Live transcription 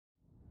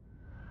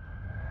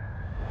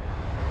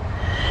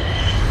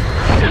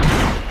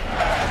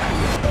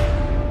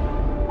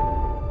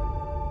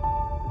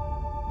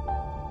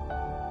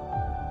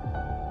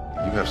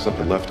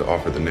left to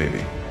offer the Navy.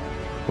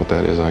 What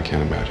that is, I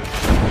can't imagine.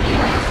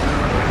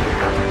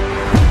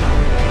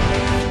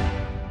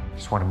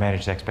 Just want to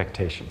manage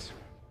expectations.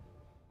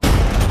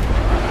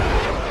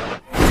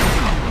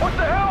 What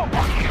the hell?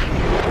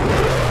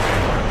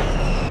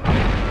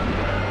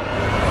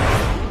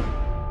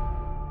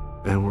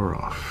 And we're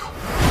off.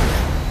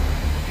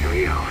 Here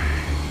we go.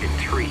 In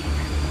 3,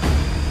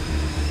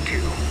 2,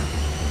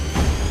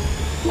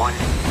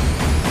 1.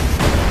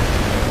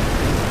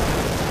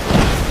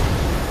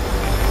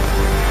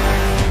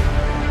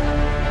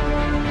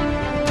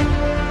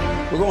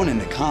 We're going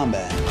into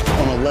combat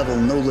on a level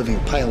no living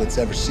pilot's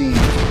ever seen.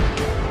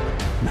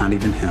 Not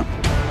even him.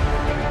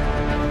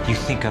 You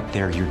think up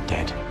there you're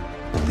dead.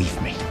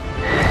 Believe me.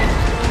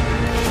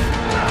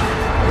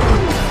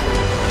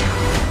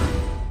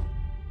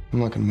 I'm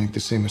not gonna make the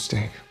same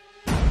mistake.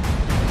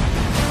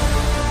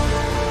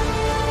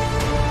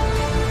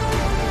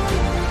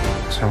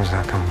 Someone's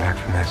not coming back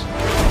from this.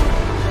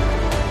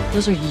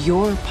 Those are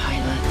your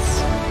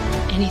pilots.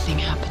 Anything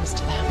happens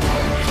to them.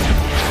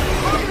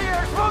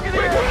 Smoke in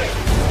the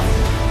air!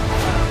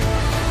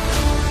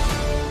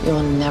 You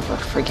will never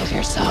forgive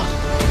yourself.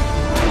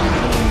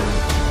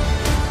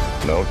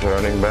 No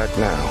turning back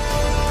now.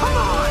 Come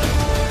on!